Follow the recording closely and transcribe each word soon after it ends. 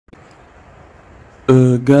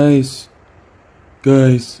Guys,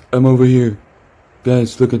 I'm over here.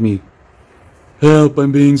 Guys, look at me. Help,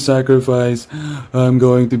 I'm being sacrificed. I'm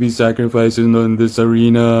going to be sacrificed in this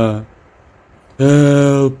arena.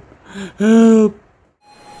 Help, help.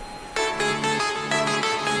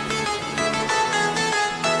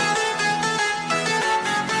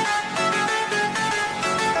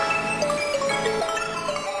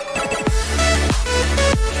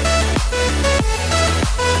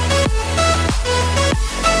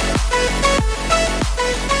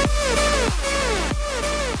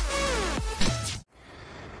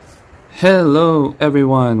 Hello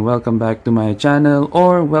everyone, welcome back to my channel,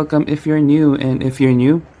 or welcome if you're new, and if you're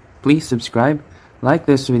new, please subscribe, like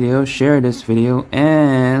this video, share this video,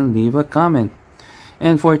 and leave a comment.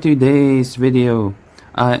 And for today's video,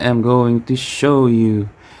 I am going to show you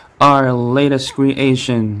our latest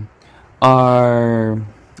creation, our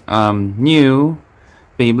new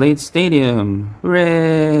Beyblade Stadium.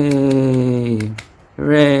 Hooray!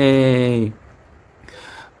 Hooray!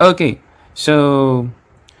 Okay, so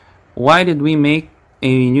why did we make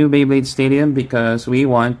a new Beyblade Stadium? Because we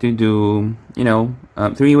want to do, you know,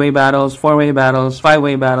 3-way battles, 4-way battles,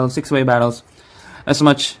 5-way battles, 6-way battles, as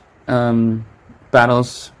much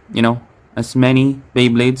battles, you know, as many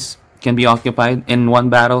Beyblades can be occupied in one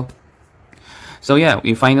battle. So yeah,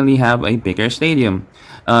 we finally have a bigger stadium.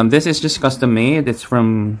 This is just custom made. It's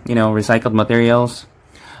from, you know, recycled materials.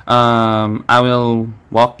 I will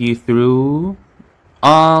walk you through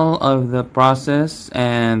all of the process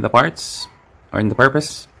and the parts, or in the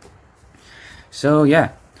purpose. So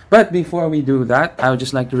yeah, but before we do that, I would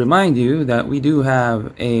just like to remind you that we do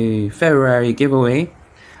have a February giveaway.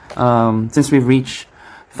 Since we've reached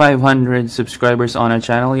 500 subscribers on our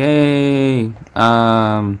channel, yay!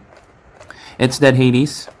 It's Dead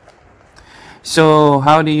Hades. So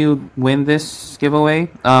how do you win this giveaway?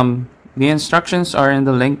 The instructions are in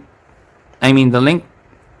the link. The link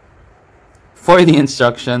for the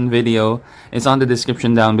instruction video is on the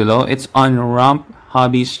description down below. It's on Romp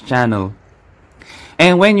Hobbies channel.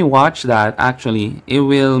 And when you watch that, actually, it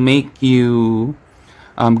will make you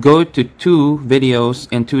go to 2 videos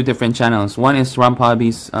in 2 different channels. One is Romp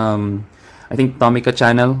Hobbies, I think Tomica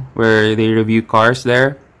channel, where they review cars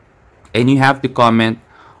there. And you have to comment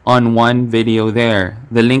on one video there.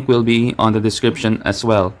 The link will be on the description as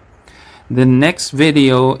well. The next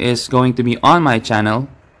video is going to be on my channel.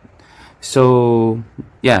 So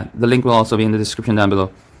yeah, the link will also be in the description down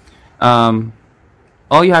below.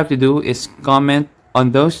 All you have to do is comment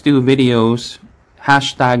on those 2 videos,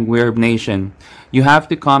 #WeirdNation. You have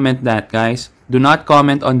to comment that, guys. Do not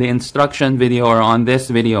comment on the instruction video or on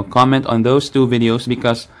this video. Comment on those 2 videos,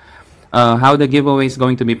 because how the giveaway is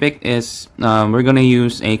going to be picked is we're going to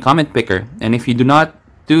use a comment picker. And if you do not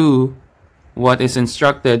do what is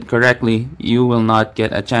instructed correctly, you will not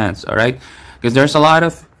get a chance, alright? Because there's a lot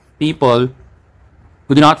of people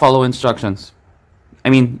who do not follow instructions.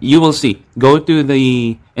 You will see. Go to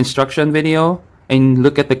the instruction video and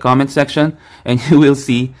look at the comment section, and you will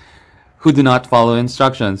see who do not follow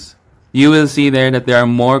instructions. You will see there that there are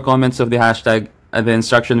more comments of the hashtag at the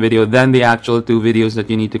instruction video than the actual 2 videos that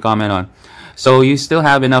you need to comment on. So you still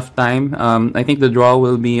have enough time. I think the draw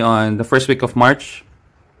will be on the first week of March.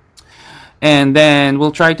 And then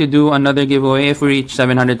we'll try to do another giveaway if we reach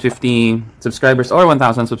 750 subscribers or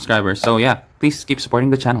 1,000 subscribers. So yeah, please keep supporting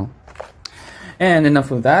the channel. And enough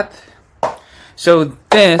of that. So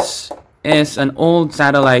this is an old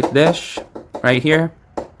satellite dish right here.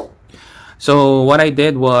 So what I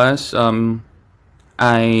did was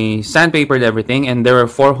I sandpapered everything, and there were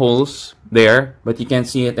 4 holes there, but you can't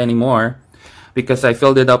see it anymore because I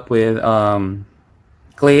filled it up with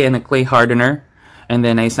clay and a clay hardener. And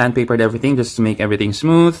then I sandpapered everything just to make everything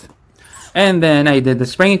smooth. And then I did the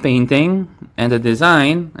spray painting and the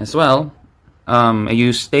design as well. I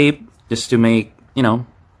used tape just to make, you know.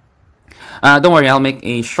 Don't worry, I'll make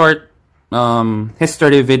a short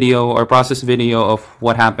history video or process video of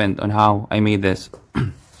what happened on how I made this.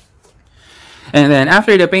 And then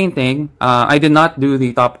after the painting, I did not do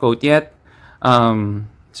the top coat yet.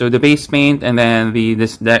 So the base paint, and then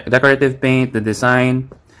this decorative paint, the design,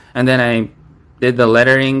 and then I did the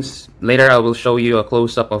letterings. Later I will show you a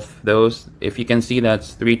close-up of those. If you can see,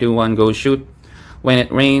 that's 3, 2, 1, go shoot when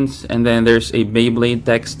it rains. And then there's a Beyblade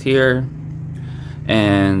text here,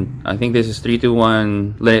 and I think this is 3, 2,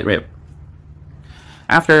 1, let it rip.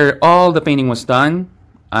 After all the painting was done,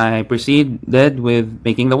 I proceeded with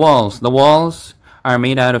making the walls. The walls are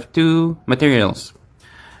made out of 2 materials.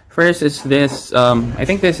 First is this, I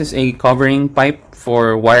think this is a covering pipe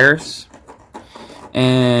for wires.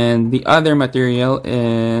 And the other material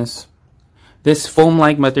is this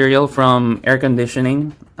foam-like material from air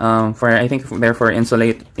conditioning. I think they're for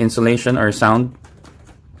insulation or sound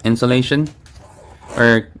insulation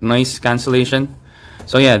or noise cancellation.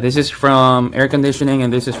 So yeah, this is from air conditioning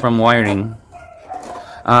and this is from wiring.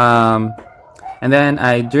 And then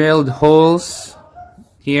I drilled holes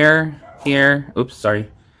here. Oops, sorry.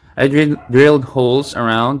 I drilled holes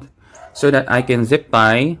around so that I can zip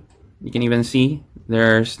tie. You can even see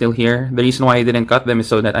they're still here. The reason why I didn't cut them is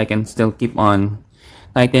so that I can still keep on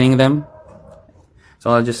tightening them. So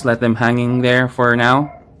I'll just let them hanging there for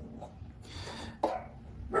now.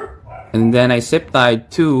 And then I zip tied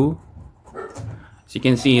 2. As you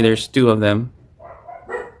can see, there's 2 of them.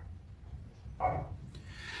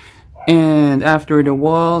 And after the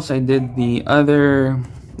walls, I did the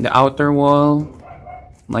outer wall,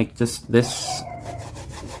 like just this.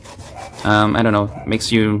 I don't know,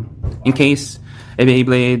 makes you, in case a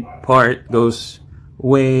Beyblade part goes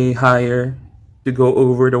way higher to go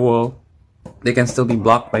over the wall, they can still be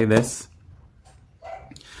blocked by this.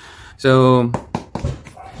 So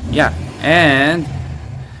yeah, and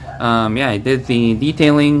yeah, I did the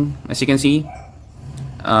detailing. As you can see,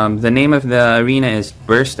 the name of the arena is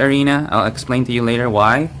Burst Arena. I'll explain to you later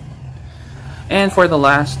why. And for the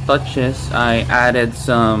last touches, I added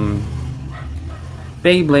some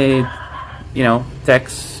Beyblade, you know,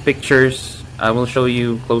 text, pictures. I will show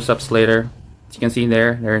you close-ups later. As you can see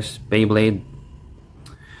there's Beyblade.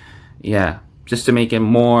 Yeah, just to make it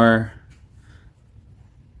more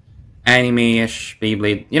anime-ish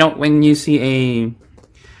Beyblade. You know, when you see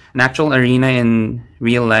an actual arena in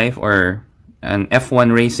real life or an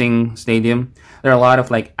F1 racing stadium, there are a lot of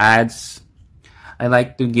like ads. I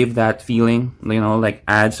like to give that feeling, you know, like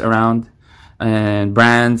ads around and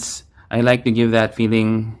brands. I like to give that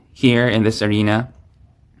feeling here in this arena.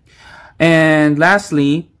 And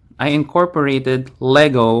lastly, I incorporated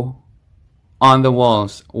Lego on the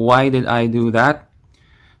walls. Why did I do that?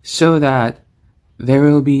 So that there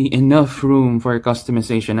will be enough room for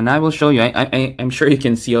customization. And I will show you. I'm sure you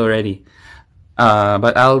can see already.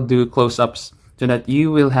 But I'll do close-ups so that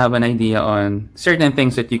you will have an idea on certain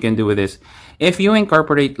things that you can do with this. If you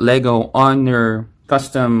incorporate Lego on your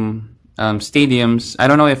custom stadiums, I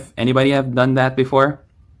don't know if anybody have done that before,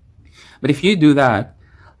 but if you do that,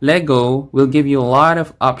 Lego will give you a lot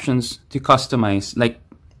of options to customize. Like,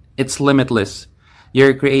 it's limitless.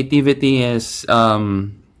 Your creativity is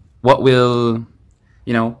what will,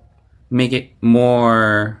 you know, make it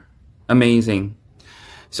more amazing.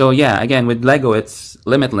 So yeah, again, with Lego, it's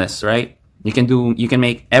limitless, right? You can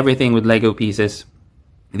make everything with Lego pieces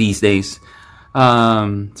these days.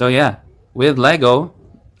 So yeah, with Lego,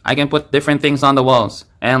 I can put different things on the walls.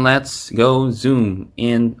 And let's go zoom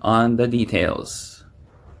in on the details.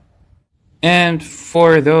 And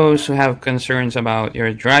for those who have concerns about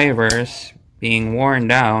your drivers being worn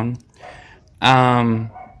down, I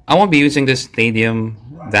won't be using this stadium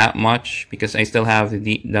that much because I still have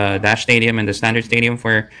the Dash Stadium and the Standard Stadium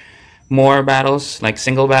for more battles, like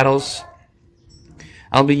single battles.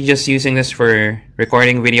 I'll be just using this for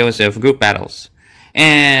recording videos of group battles.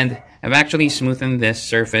 And I've actually smoothened this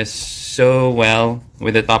surface so well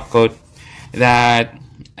with the top coat that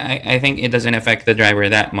I think it doesn't affect the driver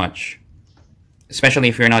that much. Especially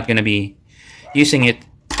if you're not going to be using it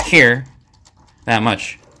here that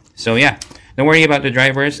much. So yeah, don't worry about the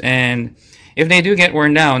drivers. And if they do get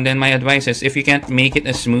worn down, then my advice is if you can't make it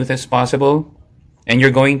as smooth as possible and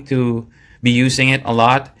you're going to be using it a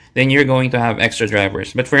lot, then you're going to have extra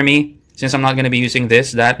drivers. But for me, since I'm not going to be using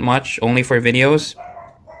this that much, only for videos,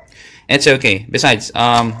 it's okay. Besides,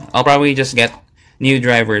 I'll probably just get new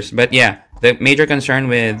drivers. But yeah, the major concern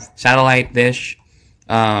with satellite dish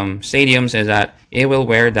stadiums is that it will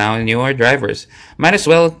wear down your drivers. Might as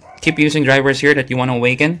well keep using drivers here that you want to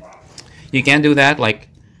awaken. You can do that, like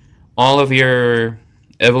all of your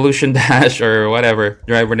Evolution Dash or whatever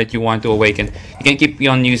driver that you want to awaken. You can keep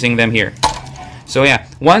on using them here. So yeah,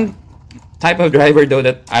 one type of driver though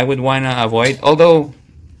that I would want to avoid, although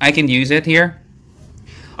I can use it here,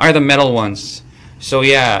 are the metal ones. So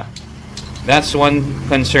yeah, that's one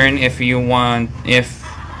concern if you're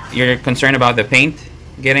concerned about the paint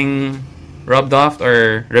getting rubbed off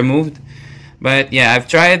or removed. But yeah, I've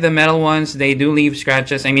tried the metal ones. They do leave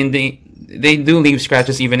scratches. I mean, they do leave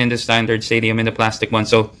scratches even in the standard stadium, in the plastic one.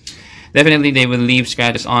 So definitely they will leave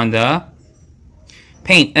scratches on the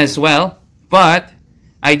paint as well. But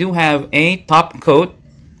I do have a top coat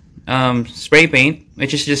spray paint,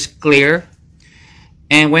 which is just clear.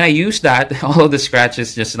 And when I use that, all of the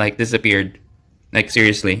scratches just like disappeared. Like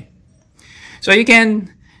seriously. So you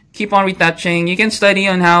can keep on retouching. You can study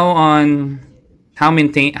on how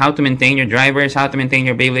how to maintain your drivers, how to maintain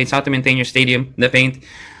your Beyblades, how to maintain your stadium, the paint,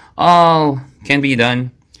 all can be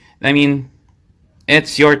done. I mean,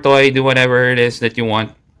 it's your toy, do whatever it is that you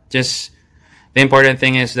want. Just the important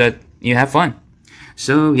thing is that you have fun.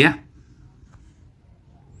 So yeah.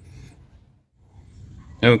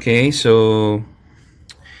 Okay, so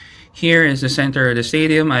here is the center of the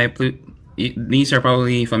stadium. These are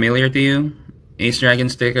probably familiar to you. Ace Dragon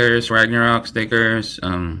stickers, Ragnaruk stickers,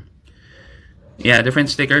 yeah, different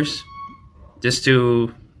stickers just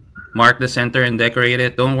to mark the center and decorate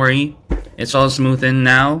it. Don't worry, it's all smoothened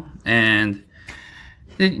now, and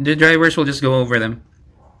the drivers will just go over them.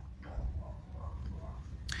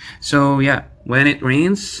 So yeah, when it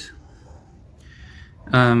rains,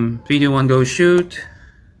 3, 2, 1, go shoot.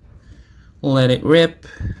 Let it rip,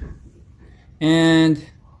 and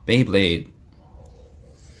Beyblade.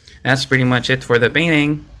 That's pretty much it for the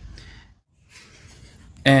painting.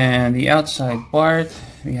 And the outside part,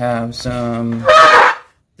 we have some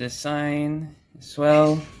design as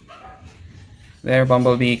well. There,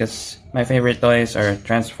 Bumblebee, because my favorite toys are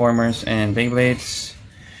Transformers and Beyblades.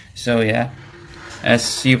 So yeah,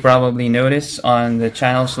 as you probably notice on the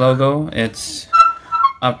channel's logo, it's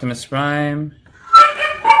Optimus Prime.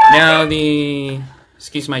 Now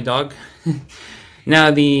excuse my dog.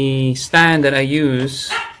 Now the stand that I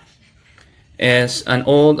use is an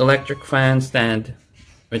old electric fan stand,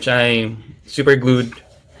 which I super glued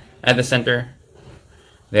at the center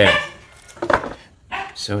there.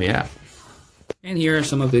 So yeah. And here are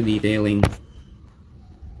some of the detailing.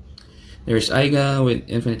 There's Aiga with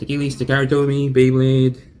Infinite Achilles, the Karatomi,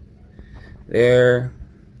 Beyblade. There.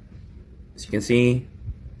 As you can see.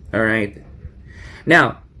 Alright.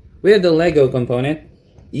 Now, with the Lego component,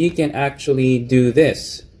 you can actually do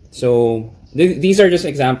this. So these are just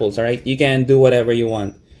examples, alright? You can do whatever you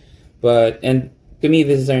want. And to me,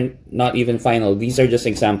 these are not even final. These are just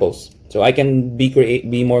examples. So I can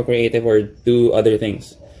be more creative or do other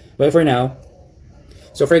things. But for now,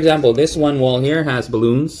 so for example, this one wall here has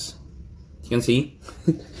balloons. You can see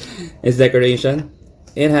it's decoration.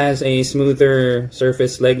 It has a smoother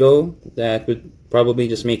surface Lego that would probably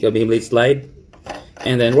just make a Beyblade slide.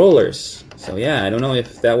 And then rollers. So yeah, I don't know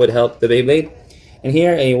if that would help the Beyblade. And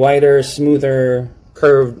here, a wider, smoother,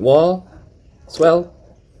 curved wall as well,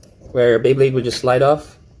 where Beyblade would just slide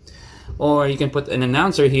off. Or you can put an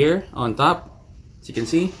announcer here on top, as you can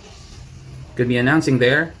see. Could be announcing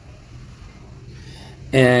there.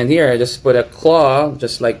 And here I just put a claw,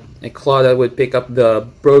 just like a claw that would pick up the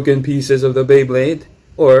broken pieces of the Beyblade.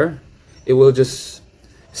 Or it will just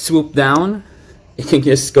swoop down. You can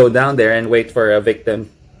just go down there and wait for a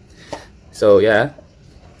victim. So yeah,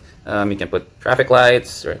 you can put traffic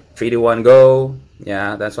lights, or 3, 2, 1, go.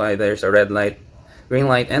 Yeah, that's why there's a red light, green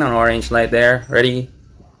light, and an orange light there. Ready,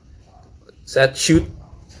 set, shoot.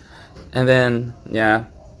 And then yeah,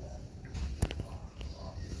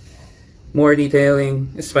 more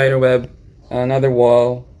detailing, a spider web, another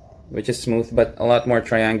wall which is smooth but a lot more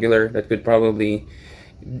triangular, that could probably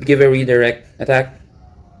give a redirect attack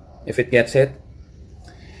if it gets hit.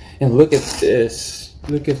 And look at this.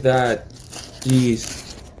 Look at that. Jeez.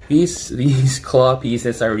 These claw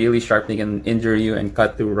pieces are really sharp. They can injure you and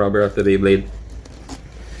cut through rubber of the Beyblade.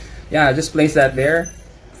 Yeah, just place that there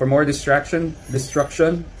for more destruction.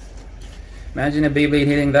 Imagine a Beyblade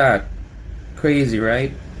hitting that. Crazy,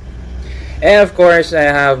 right? And of course, I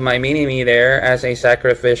have my mini-me there as a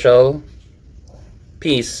sacrificial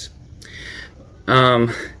piece.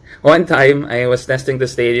 One time I was testing the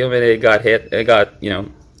stadium and it got hit. It got,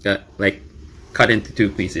 like cut into 2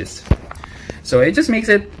 pieces. So it just makes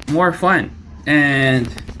it more fun. And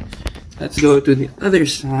let's go to the other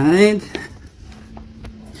side.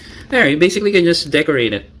 There, you basically can just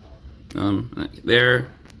decorate it. There,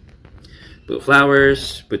 put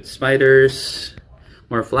flowers, put spiders,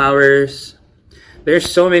 more flowers. There's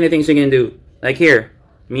so many things you can do. Like here,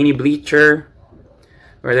 mini bleacher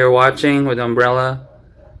where they're watching with umbrella.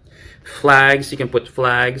 Flags, you can put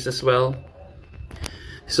flags as well.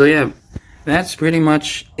 So yeah, that's pretty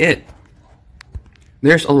much it.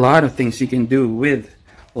 There's a lot of things you can do with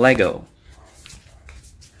Lego.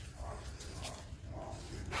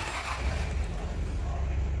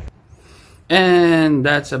 And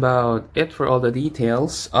that's about it for all the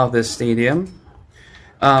details of the stadium.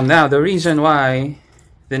 Now, the reason why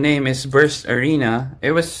the name is Burst Arena,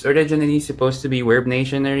 it was originally supposed to be Werb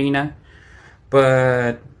Nation Arena,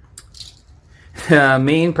 but the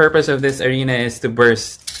main purpose of this arena is to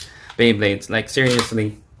burst Beyblades. Like,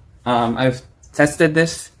 seriously. I've tested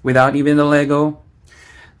this without even the Lego.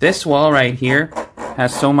 This wall right here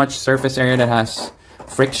has so much surface area that has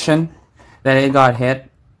friction that it got hit.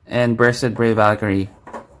 and bursted Brave Valkyrie.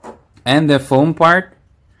 And the foam part,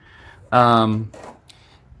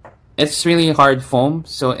 it's really hard foam.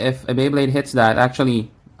 So if a Beyblade hits that,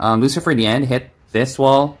 actually, Lucifer The End hit this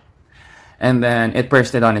wall, and then it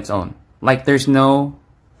bursted on its own. Like there's no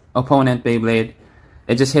opponent Beyblade.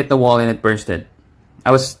 It just hit the wall and it bursted.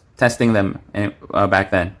 I was testing them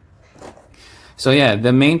back then. So yeah,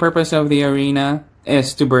 the main purpose of the arena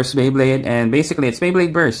is to burst Beyblade, and basically it's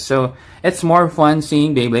Beyblade burst. So it's more fun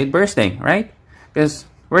seeing Beyblade bursting, right? Because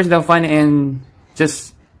where's the fun in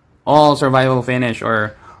just all survival finish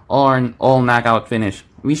or all knockout finish?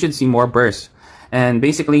 We should see more bursts. And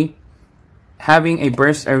basically, having a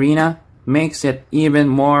burst arena makes it even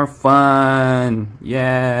more fun.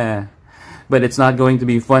 Yeah. But it's not going to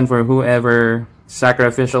be fun for whoever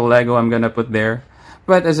sacrificial Lego I'm gonna put there.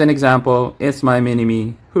 But as an example, it's my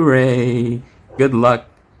mini-me. Hooray! Good luck,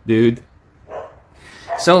 dude.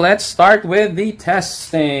 So let's start with the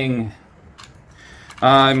testing.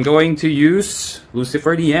 I'm going to use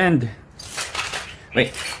Lucifer The End.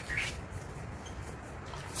 Wait.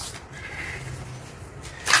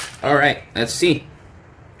 Alright, let's see.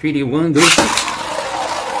 3D 1, go.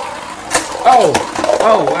 Oh!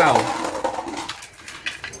 Oh, wow.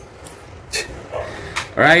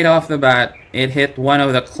 Right off the bat, it hit one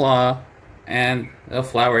of the claw and the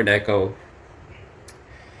flower deco.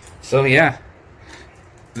 So yeah,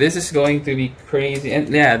 this is going to be crazy. And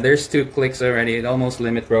yeah, there's 2 clicks already. It almost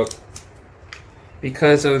limit broke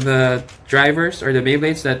because of the drivers or the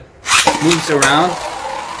Beyblades that moves around.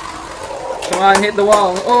 Come on, hit the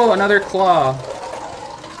wall. Oh, another claw.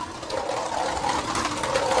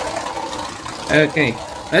 Okay,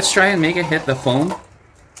 let's try and make it hit the foam.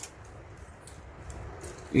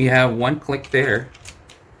 We have 1 click there.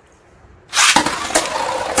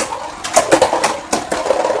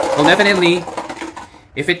 Well, definitely,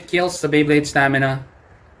 if it kills the Beyblade stamina,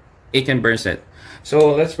 it can burst it.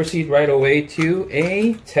 So let's proceed right away to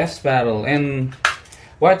a test battle. And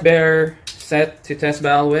what better set to test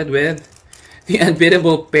battle with the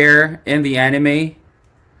unbeatable pair in the anime?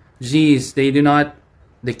 Jeez,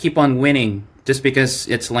 they keep on winning just because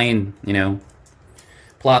it's lane, you know.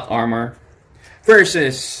 Plot armor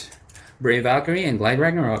versus Brave Valkyrie and Glide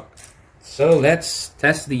Ragnarok. So let's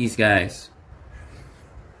test these guys.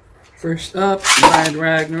 First up, Glide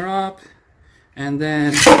Ragnarok, and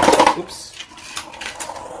then, oops,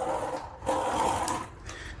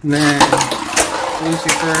 then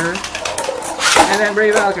Lucifer, and then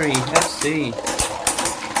Brave Valkyrie. Let's see.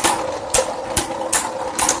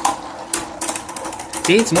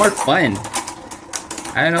 See, it's more fun.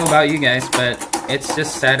 I don't know about you guys, but it's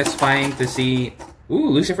just satisfying to see. Ooh,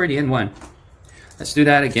 Lucifer The End won. Let's do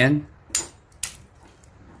that again.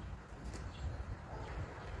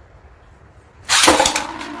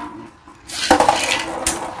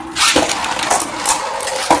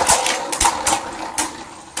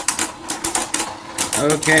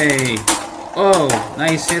 Okay. Oh,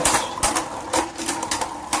 nice hits.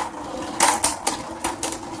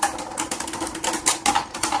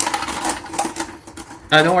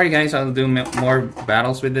 Don't worry guys, I'll do more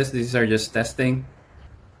battles with this. These are just testing.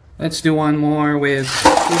 Let's do one more with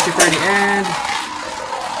Lucifer The End.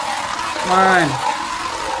 Come on.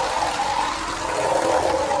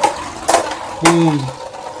 Boom.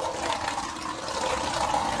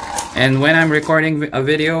 And when I'm recording a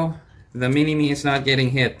video, the mini-me is not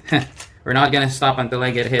getting hit. We're not gonna stop until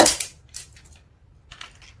I get hit.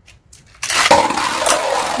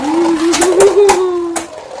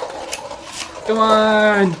 Come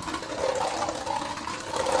on!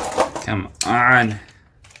 Come on!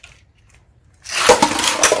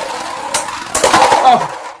 Oh!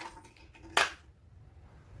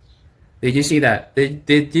 Did you see that?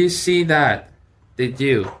 Did you see that? Did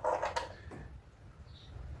you?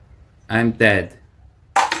 I'm dead.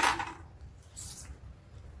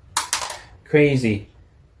 Crazy.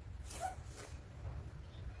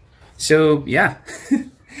 So yeah.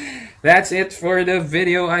 That's it for the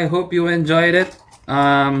video. I hope you enjoyed it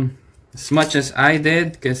as much as I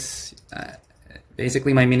did, because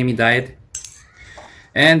basically my mini-me died.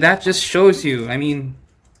 And that just shows you, I mean,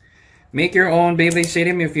 make your own Beyblade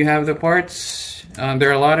Stadium if you have the parts. There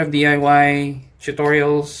are a lot of DIY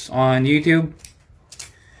tutorials on YouTube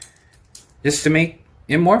just to make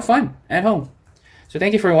it more fun at home. So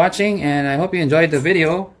thank you for watching, and I hope you enjoyed the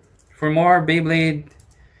video. For more Beyblade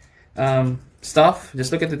stuff,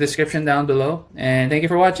 just look at the description down below, and thank you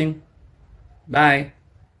for watching. Bye.